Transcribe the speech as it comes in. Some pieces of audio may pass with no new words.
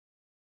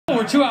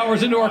we're 2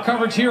 hours into our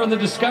coverage here on the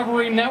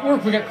Discovery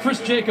Network. We got Chris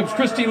Jacobs,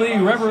 Christy Lee,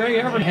 Rever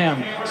A.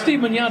 Evernham,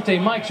 Steve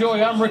Magnante, Mike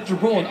Joy. I'm Rick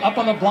DeBrule, and up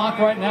on the block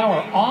right now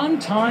are On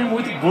Time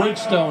with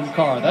Bridgestone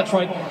car. That's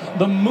right,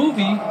 the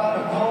movie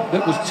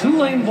that was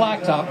Two-Lane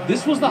Blacktop.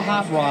 This was the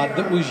hot rod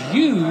that was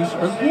used,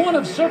 or one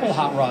of several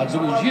hot rods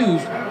that was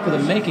used for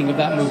the making of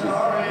that movie.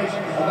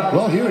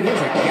 Well, here it is,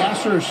 a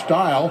gasser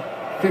style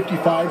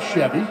 55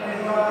 Chevy.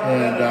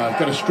 And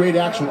got a straight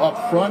axle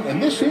up front, and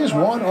this is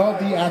one of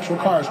the actual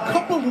cars. A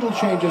couple of little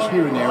changes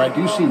here and there. I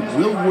do see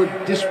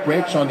Willwood disc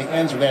brakes on the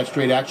ends of that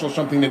straight axle,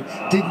 something that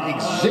didn't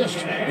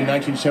exist in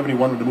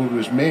 1971 when the movie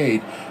was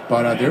made.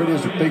 But there it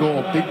is, a big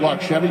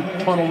block Chevy,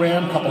 tunnel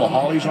ram, a couple of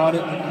Hollies on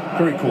it.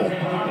 Very cool.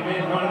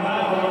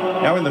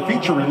 Now in the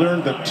feature, we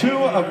learned that 2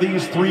 of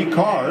these 3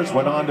 cars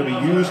went on to be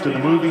used in the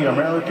movie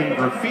American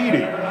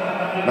Graffiti.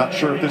 Not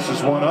sure if this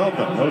is one of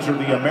them. Those are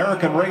the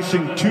American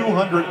Racing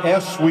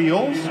 200S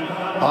wheels,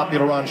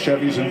 popular on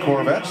Chevys and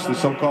Corvettes, the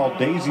so-called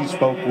daisy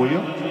spoke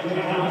wheel.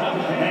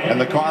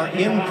 And the car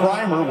in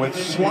primer with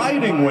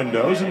sliding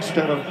windows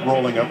instead of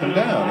rolling up and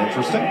down.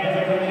 Interesting.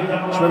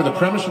 So remember, the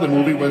premise of the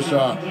movie was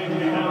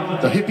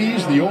the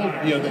hippies, the old,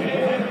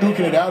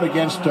 duking it out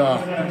against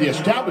the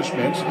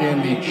establishment,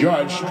 and the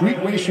judge street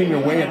racing their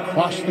way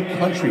across the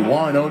country.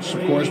 Warren Oates,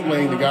 of course,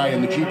 playing the guy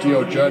in the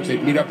GTO judge.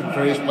 They'd meet up in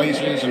various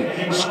places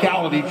and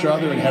scowl at each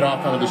other and head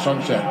off onto the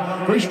sunset.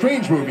 Very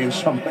strange movie in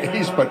some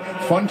ways, but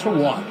fun to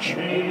watch.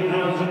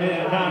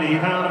 90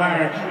 pound of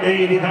iron,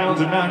 80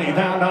 pounds of 90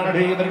 pound on a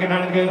day, but again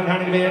 90 good,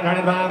 90 bid,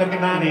 95,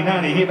 again 90,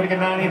 90, he but again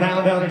 90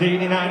 pound,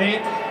 80, 90.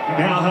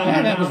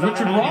 And that was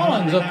Richard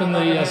Rollins up in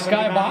the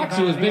skybox,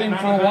 who was bidding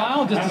for a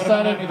while, just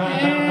decided,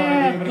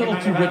 a little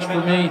too rich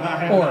for me,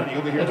 or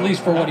at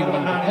least for what he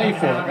wanted to pay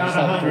for it, and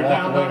decided to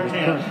walk away with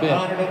his current bid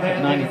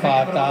at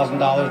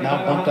 $95,000,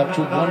 now bumped up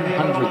to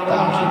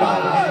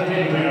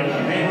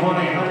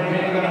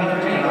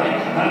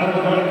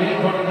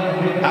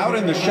 $100,000. Out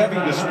in the Chevy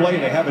display,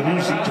 they have a new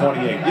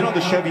Z28. You know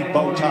the Chevy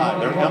bow tie,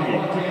 their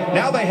emblem.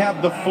 Now they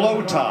have the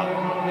flow tie.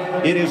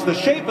 It is the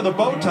shape of the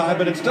bow tie,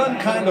 but it's done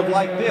kind of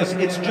like this.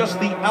 It's just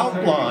the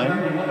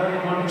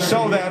outline,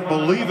 so that,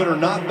 believe it or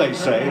not, they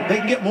say, they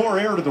can get more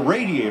air to the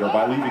radiator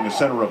by leaving the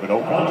center of it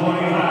open.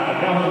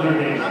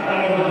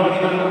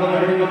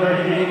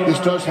 This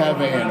does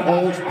have an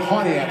old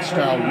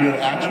Pontiac-style rear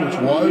axle, which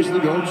was the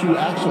go-to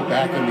axle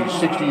back in the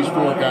 60s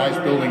for guys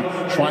building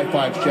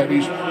Tri-5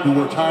 Chevys who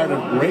were tired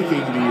of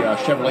breaking the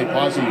Chevrolet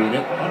Posse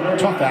unit.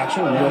 Tough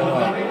axle, real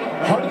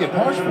hard to get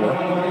parts for.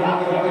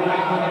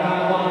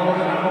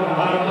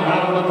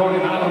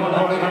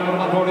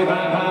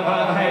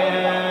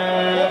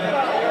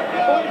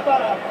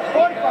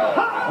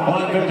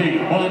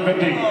 150,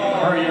 150.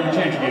 Hurry, you're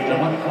changing it,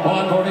 gentlemen.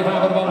 145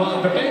 at about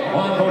 150,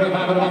 145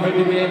 at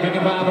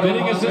 150,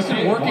 bidding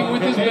assistant working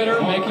with his bidder,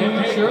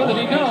 making sure that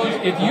he knows,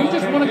 if you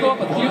just want to go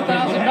up a few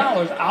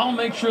 $1,000s, I'll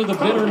make sure the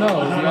bidder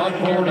knows, the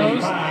auctioneer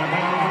knows.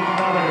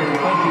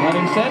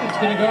 Having said, it's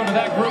going to go to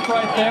that group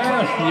right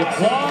there. The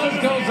applause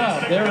goes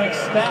up. They're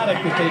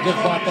ecstatic that they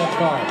just bought that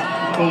car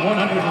for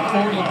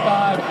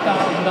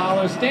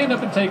 $145,000. Stand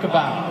up and take a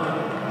bow.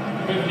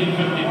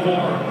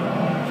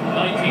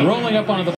 1554. Rolling up onto the